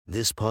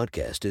This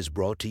podcast is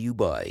brought to you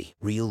by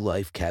Real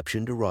Life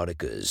Captioned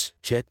Eroticas.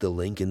 Check the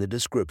link in the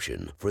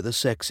description for the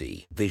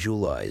sexy,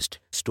 visualized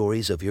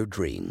stories of your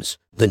dreams.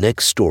 The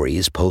next story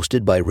is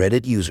posted by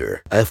Reddit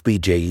user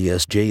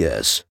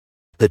FBJESJS.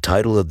 The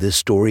title of this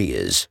story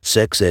is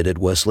Sex Ed at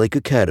Westlake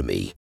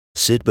Academy.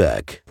 Sit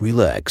back,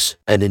 relax,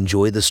 and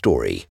enjoy the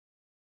story.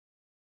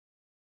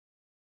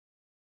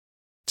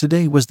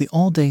 Today was the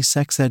all-day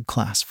sex ed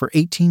class for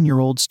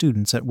 18-year-old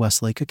students at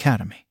Westlake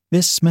Academy.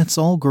 Miss Smith's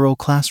all-girl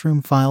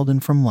classroom filed in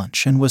from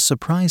lunch and was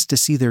surprised to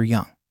see their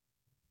young,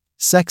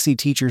 sexy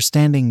teacher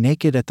standing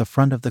naked at the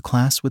front of the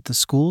class with the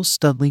school's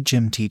studly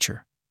gym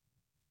teacher,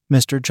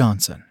 Mr.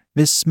 Johnson.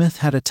 Miss Smith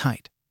had a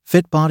tight,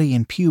 fit body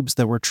and pubes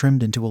that were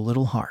trimmed into a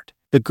little heart.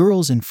 The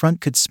girls in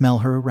front could smell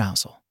her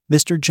arousal.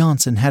 Mr.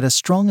 Johnson had a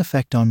strong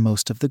effect on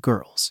most of the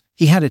girls.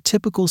 He had a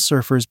typical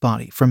surfer's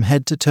body from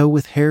head to toe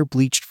with hair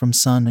bleached from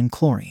sun and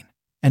chlorine,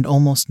 and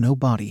almost no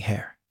body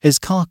hair. His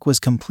cock was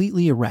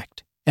completely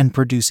erect and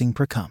producing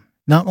precum.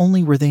 Not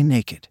only were they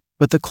naked,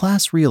 but the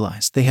class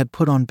realized they had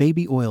put on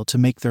baby oil to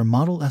make their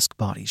model-esque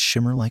bodies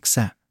shimmer like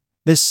satin.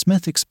 Miss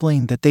Smith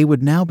explained that they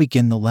would now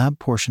begin the lab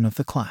portion of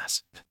the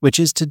class, which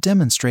is to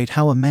demonstrate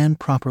how a man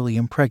properly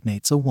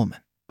impregnates a woman.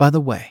 By the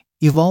way,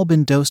 you've all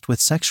been dosed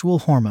with sexual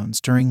hormones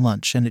during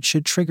lunch and it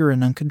should trigger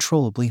an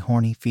uncontrollably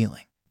horny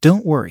feeling.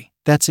 Don't worry,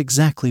 that's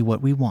exactly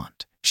what we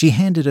want. She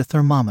handed a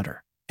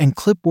thermometer and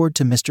clipboard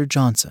to Mr.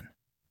 Johnson,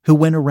 who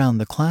went around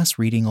the class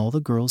reading all the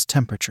girls'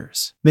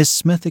 temperatures. Miss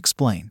Smith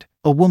explained,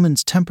 a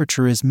woman's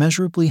temperature is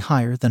measurably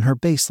higher than her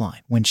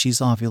baseline when she's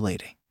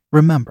ovulating.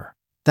 Remember,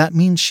 that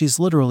means she's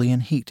literally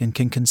in heat and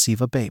can conceive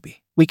a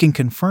baby. We can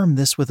confirm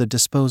this with a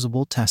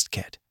disposable test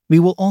kit. We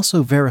will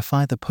also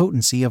verify the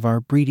potency of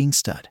our breeding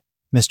stud,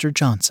 Mr.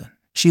 Johnson.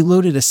 She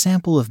loaded a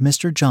sample of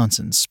Mr.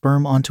 Johnson's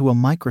sperm onto a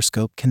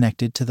microscope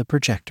connected to the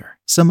projector.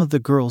 Some of the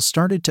girls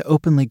started to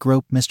openly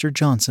grope Mr.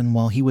 Johnson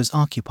while he was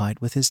occupied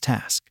with his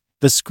task.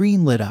 The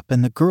screen lit up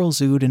and the girls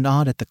oohed and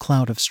awed at the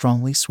cloud of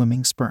strongly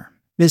swimming sperm.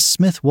 Miss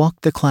Smith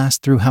walked the class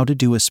through how to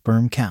do a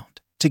sperm count.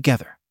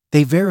 Together,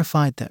 they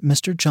verified that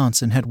Mr.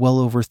 Johnson had well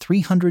over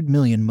 300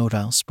 million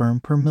motile sperm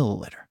per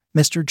milliliter.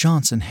 Mr.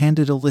 Johnson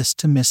handed a list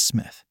to Miss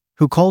Smith,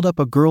 who called up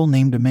a girl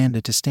named Amanda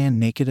to stand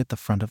naked at the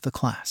front of the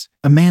class.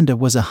 Amanda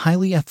was a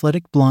highly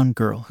athletic blonde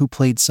girl who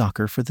played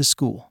soccer for the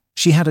school.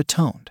 She had a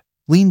toned,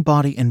 lean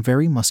body and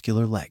very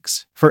muscular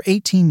legs. For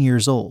 18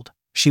 years old,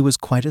 she was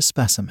quite a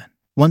specimen.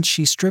 Once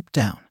she stripped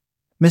down,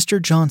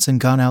 Mr. Johnson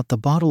got out the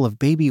bottle of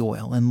baby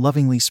oil and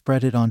lovingly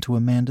spread it onto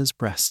Amanda's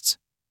breasts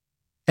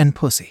and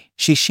pussy.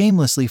 She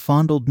shamelessly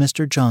fondled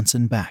Mr.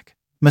 Johnson back,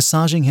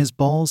 massaging his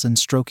balls and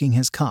stroking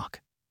his cock,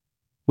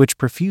 which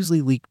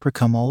profusely leaked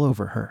precum all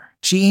over her.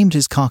 She aimed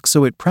his cock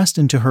so it pressed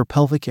into her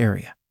pelvic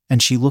area,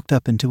 and she looked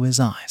up into his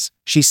eyes.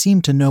 She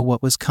seemed to know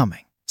what was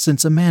coming.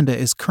 Since Amanda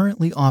is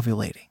currently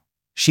ovulating,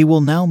 she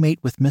will now mate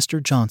with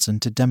Mr. Johnson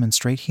to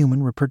demonstrate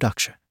human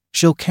reproduction.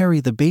 She'll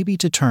carry the baby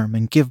to term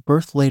and give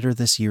birth later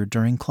this year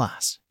during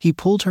class. He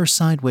pulled her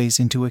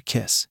sideways into a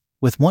kiss,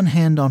 with one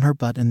hand on her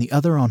butt and the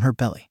other on her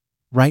belly,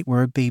 right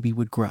where a baby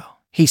would grow.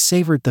 He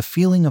savored the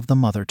feeling of the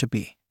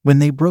mother-to-be. When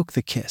they broke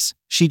the kiss,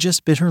 she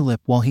just bit her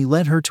lip while he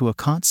led her to a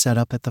cot set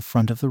up at the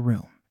front of the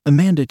room.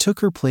 Amanda took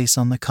her place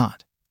on the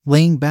cot,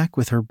 laying back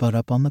with her butt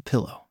up on the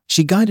pillow.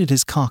 She guided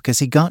his cock as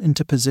he got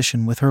into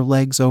position with her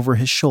legs over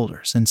his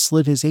shoulders and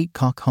slid his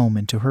 8-cock home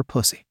into her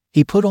pussy.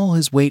 He put all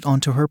his weight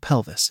onto her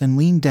pelvis and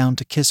leaned down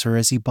to kiss her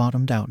as he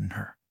bottomed out in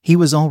her. He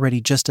was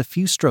already just a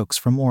few strokes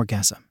from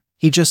orgasm.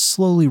 He just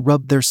slowly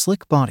rubbed their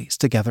slick bodies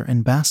together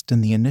and basked in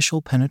the initial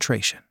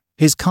penetration.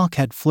 His cock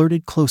had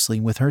flirted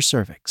closely with her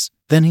cervix.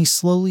 Then he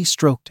slowly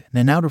stroked in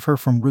and out of her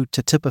from root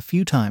to tip a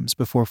few times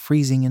before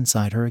freezing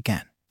inside her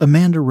again.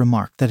 Amanda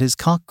remarked that his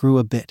cock grew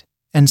a bit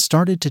and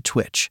started to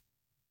twitch,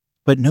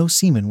 but no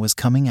semen was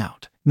coming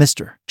out.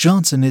 Mr.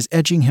 Johnson is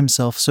edging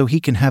himself so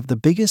he can have the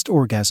biggest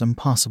orgasm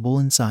possible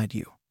inside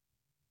you,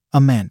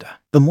 Amanda.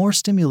 The more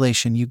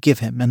stimulation you give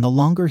him and the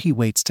longer he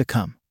waits to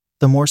come,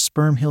 the more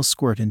sperm he'll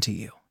squirt into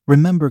you.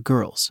 Remember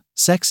girls,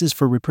 sex is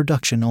for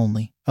reproduction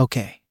only,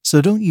 okay? So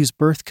don't use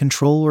birth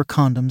control or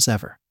condoms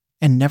ever,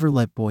 and never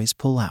let boys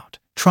pull out.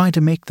 Try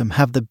to make them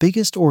have the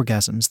biggest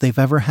orgasms they've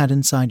ever had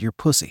inside your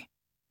pussy,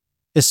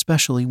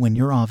 especially when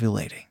you're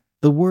ovulating.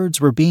 The words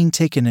were being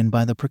taken in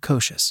by the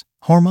precocious,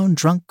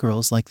 hormone-drunk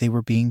girls like they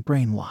were being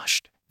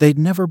brainwashed. They'd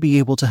never be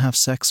able to have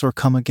sex or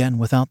come again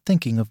without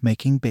thinking of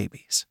making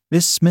babies.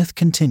 Miss Smith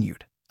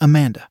continued,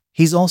 Amanda,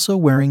 he's also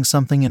wearing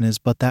something in his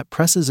butt that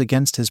presses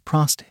against his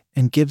prostate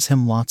and gives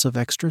him lots of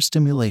extra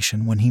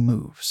stimulation when he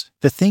moves.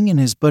 The thing in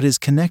his butt is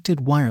connected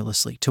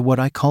wirelessly to what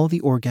I call the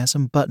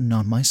orgasm button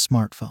on my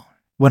smartphone.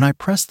 When I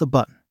press the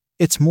button,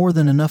 it's more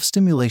than enough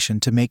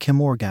stimulation to make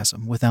him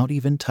orgasm without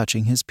even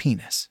touching his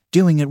penis.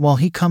 Doing it while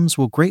he comes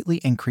will greatly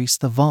increase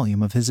the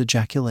volume of his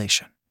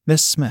ejaculation.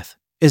 Miss Smith,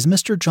 is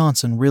Mr.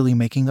 Johnson really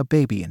making a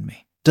baby in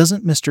me?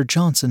 Doesn't Mr.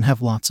 Johnson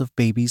have lots of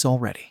babies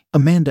already?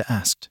 Amanda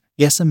asked.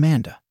 Yes,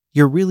 Amanda,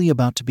 you're really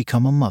about to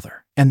become a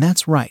mother. And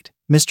that's right,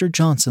 Mr.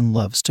 Johnson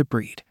loves to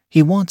breed.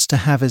 He wants to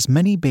have as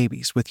many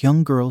babies with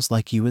young girls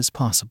like you as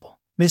possible.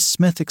 Miss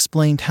Smith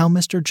explained how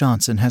Mr.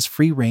 Johnson has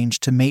free range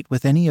to mate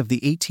with any of the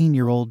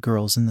 18-year-old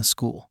girls in the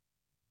school,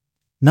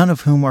 none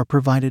of whom are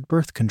provided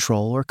birth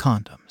control or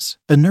condoms.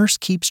 A nurse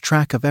keeps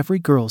track of every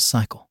girl's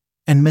cycle,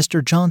 and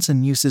Mr.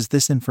 Johnson uses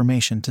this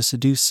information to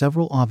seduce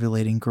several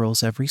ovulating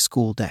girls every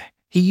school day.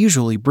 He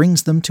usually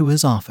brings them to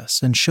his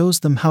office and shows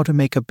them how to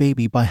make a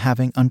baby by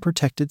having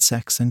unprotected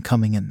sex and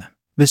coming in them.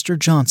 Mr.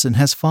 Johnson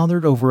has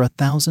fathered over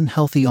 1,000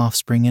 healthy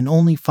offspring in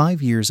only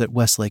 5 years at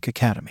Westlake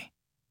Academy,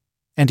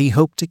 and he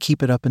hoped to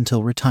keep it up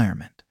until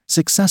retirement.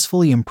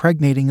 Successfully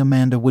impregnating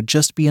Amanda would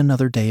just be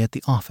another day at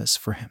the office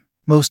for him.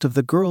 Most of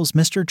the girls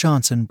Mr.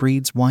 Johnson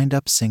breeds wind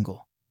up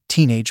single,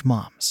 teenage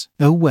moms.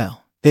 Oh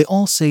well, they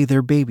all say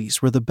their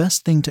babies were the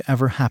best thing to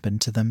ever happen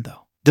to them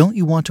though. Don't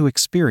you want to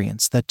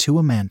experience that too,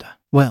 Amanda?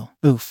 Well,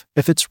 oof,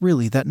 if it's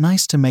really that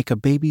nice to make a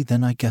baby,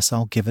 then I guess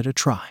I'll give it a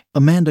try.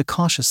 Amanda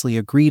cautiously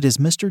agreed as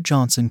Mr.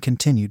 Johnson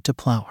continued to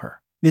plow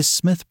her. Miss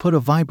Smith put a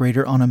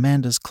vibrator on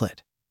Amanda's clit,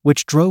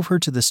 which drove her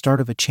to the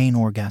start of a chain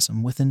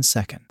orgasm within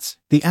seconds.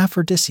 The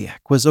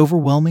aphrodisiac was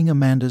overwhelming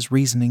Amanda's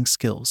reasoning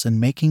skills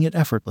and making it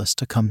effortless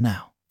to come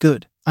now.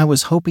 Good, I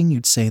was hoping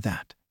you'd say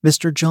that.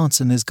 Mr.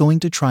 Johnson is going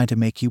to try to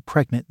make you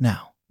pregnant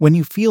now. When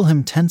you feel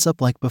him tense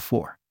up like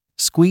before,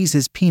 squeeze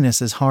his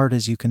penis as hard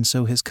as you can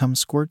so his cum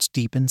squirts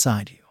deep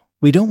inside you.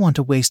 We don't want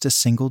to waste a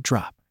single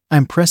drop.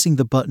 I'm pressing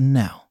the button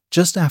now.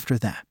 Just after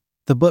that,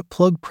 the butt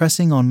plug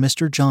pressing on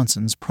Mr.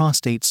 Johnson's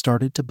prostate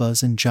started to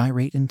buzz and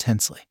gyrate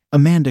intensely.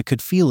 Amanda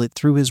could feel it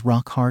through his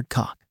rock-hard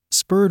cock.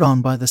 Spurred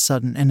on by the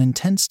sudden and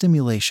intense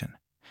stimulation,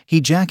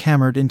 he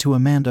jackhammered into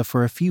Amanda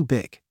for a few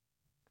big,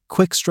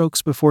 quick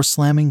strokes before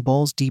slamming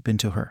balls deep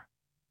into her.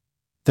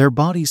 Their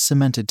bodies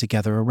cemented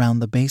together around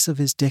the base of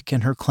his dick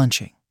and her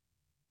clenching,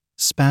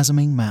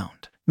 spasming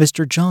mound.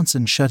 Mr.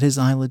 Johnson shut his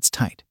eyelids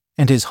tight,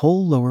 and his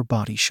whole lower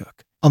body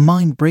shook. A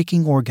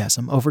mind-breaking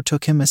orgasm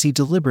overtook him as he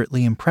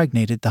deliberately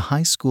impregnated the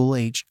high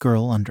school-aged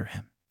girl under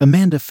him.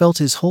 Amanda felt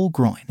his whole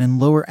groin and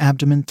lower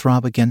abdomen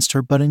throb against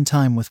her butt in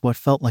time with what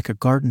felt like a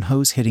garden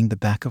hose hitting the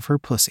back of her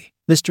pussy.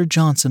 Mr.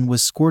 Johnson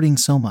was squirting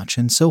so much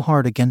and so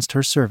hard against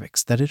her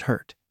cervix that it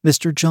hurt.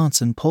 Mr.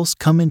 Johnson pulsed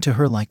cum into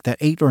her like that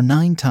 8 or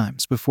 9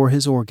 times before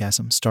his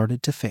orgasm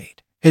started to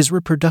fade. His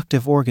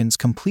reproductive organs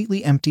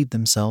completely emptied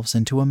themselves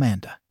into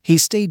Amanda. He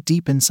stayed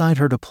deep inside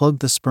her to plug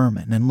the sperm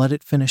in and let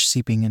it finish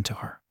seeping into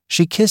her.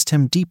 She kissed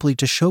him deeply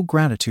to show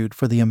gratitude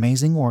for the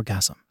amazing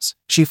orgasms.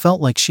 She felt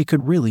like she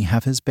could really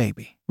have his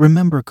baby.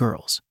 Remember,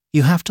 girls,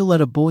 you have to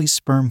let a boy's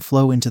sperm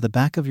flow into the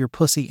back of your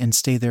pussy and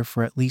stay there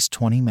for at least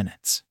 20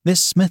 minutes.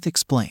 Miss Smith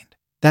explained.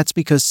 That's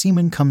because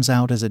semen comes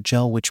out as a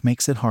gel, which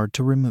makes it hard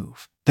to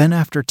remove. Then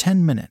after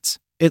 10 minutes,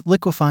 it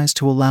liquefies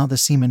to allow the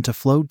semen to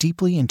flow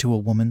deeply into a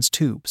woman's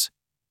tubes,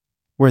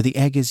 where the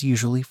egg is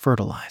usually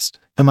fertilized.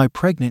 Am I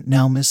pregnant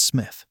now, Miss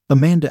Smith?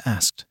 Amanda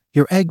asked.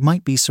 Your egg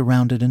might be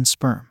surrounded in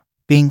sperm,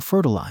 being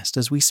fertilized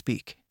as we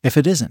speak. If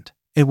it isn't,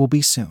 it will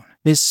be soon.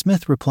 Miss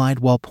Smith replied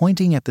while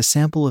pointing at the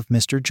sample of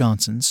Mr.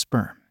 Johnson's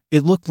sperm.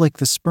 It looked like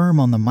the sperm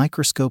on the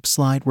microscope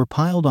slide were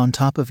piled on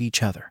top of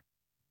each other.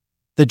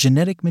 The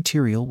genetic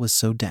material was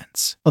so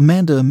dense.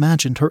 Amanda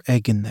imagined her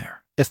egg in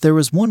there. If there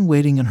was one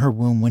waiting in her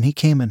womb when he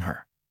came in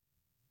her,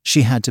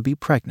 she had to be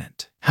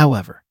pregnant.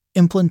 However,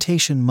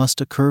 implantation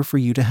must occur for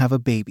you to have a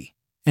baby,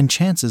 and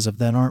chances of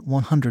that aren't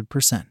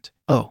 100%.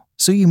 Oh,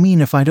 so you mean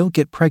if I don't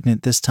get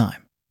pregnant this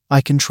time, I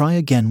can try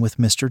again with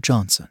Mr.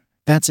 Johnson?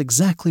 That's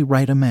exactly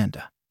right,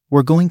 Amanda.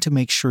 We're going to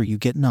make sure you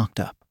get knocked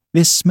up.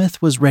 Miss Smith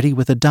was ready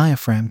with a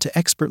diaphragm to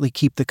expertly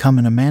keep the cum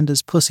in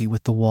Amanda's pussy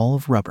with the wall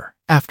of rubber.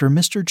 After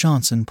Mr.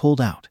 Johnson pulled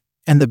out,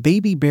 and the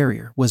baby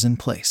barrier was in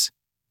place,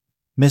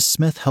 Miss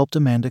Smith helped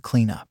Amanda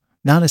clean up.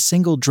 Not a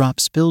single drop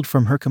spilled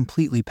from her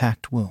completely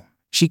packed womb.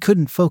 She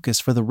couldn't focus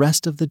for the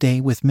rest of the day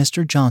with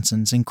Mr.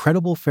 Johnson's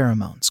incredible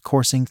pheromones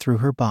coursing through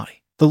her body.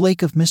 The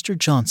lake of Mr.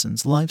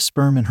 Johnson's live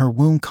sperm in her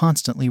womb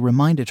constantly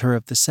reminded her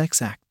of the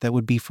sex act that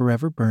would be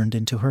forever burned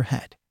into her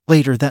head.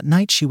 Later that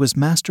night she was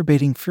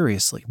masturbating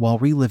furiously while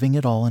reliving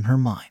it all in her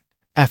mind.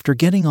 After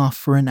getting off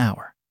for an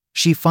hour,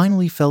 she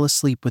finally fell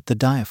asleep with the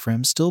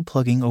diaphragm still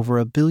plugging over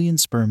 1 billion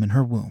sperm in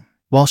her womb.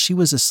 While she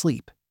was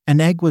asleep,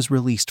 an egg was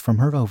released from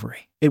her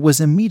ovary. It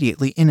was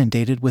immediately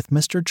inundated with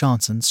Mr.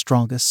 Johnson's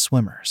strongest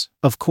swimmers.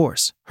 Of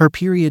course, her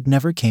period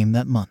never came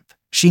that month.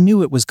 She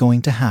knew it was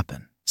going to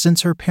happen,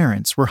 since her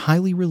parents were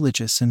highly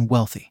religious and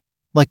wealthy,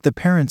 like the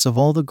parents of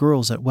all the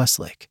girls at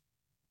Westlake.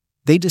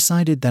 They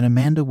decided that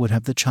Amanda would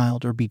have the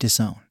child or be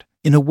disowned.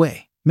 In a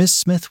way, Miss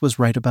Smith was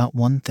right about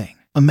one thing.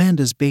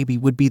 Amanda's baby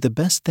would be the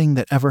best thing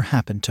that ever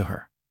happened to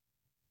her.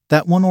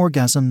 That one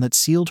orgasm that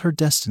sealed her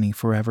destiny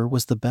forever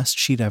was the best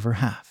she'd ever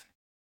have.